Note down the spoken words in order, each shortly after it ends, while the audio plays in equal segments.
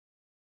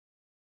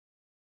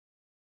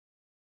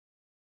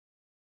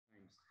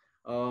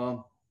Uh,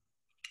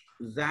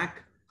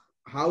 Zach,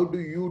 how do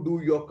you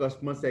do your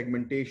customer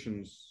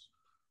segmentations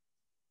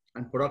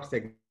and product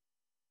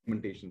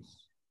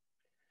segmentations?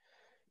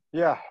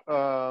 Yeah.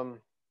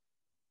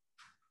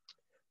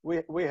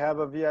 We have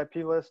a VIP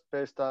list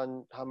based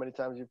on how many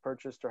times you've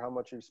purchased or how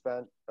much you've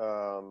spent.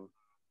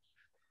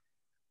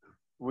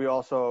 We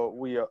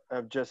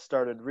have just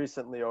started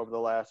recently over the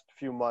last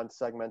few months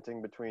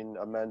segmenting between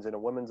a men's and a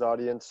women's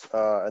audience,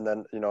 and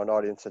then an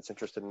audience that's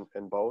interested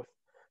in both.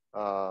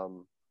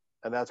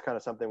 And that's kind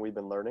of something we've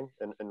been learning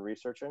and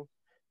researching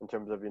in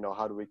terms of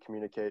how do we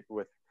communicate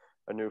with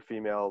a new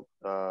female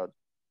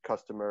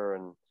customer,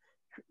 and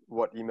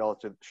what emails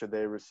should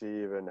they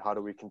receive, and how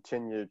do we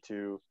continue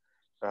to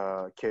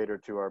cater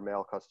to our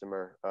male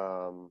customer.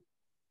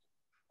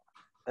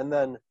 And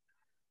then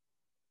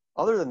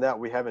other than that,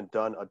 we haven't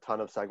done a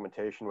ton of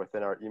segmentation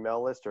within our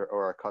email list or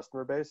our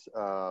customer base.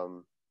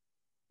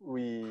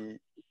 We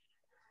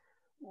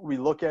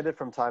look at it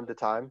from time to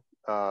time.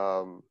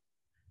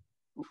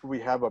 We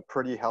have a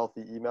pretty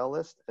healthy email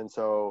list, and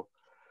so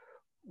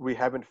we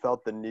haven't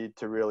felt the need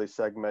to really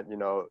segment,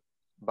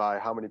 by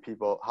how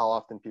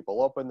often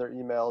people open their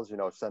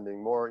emails,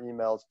 sending more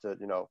emails to,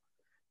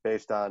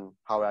 based on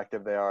how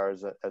active they are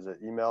as an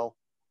email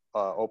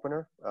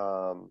opener.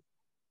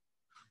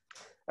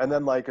 And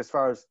then, like, as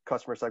far as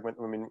customer segment,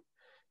 I mean,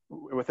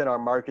 within our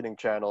marketing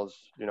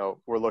channels,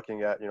 we're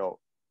looking at,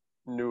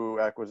 new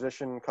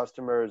acquisition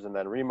customers, and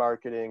then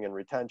remarketing and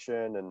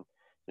retention, and,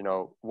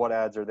 what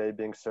ads are they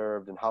being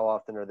served, and how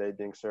often are they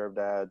being served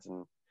ads.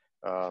 And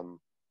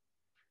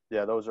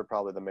yeah, those are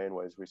probably the main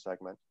ways we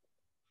segment.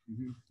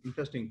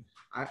 Interesting.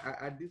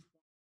 At this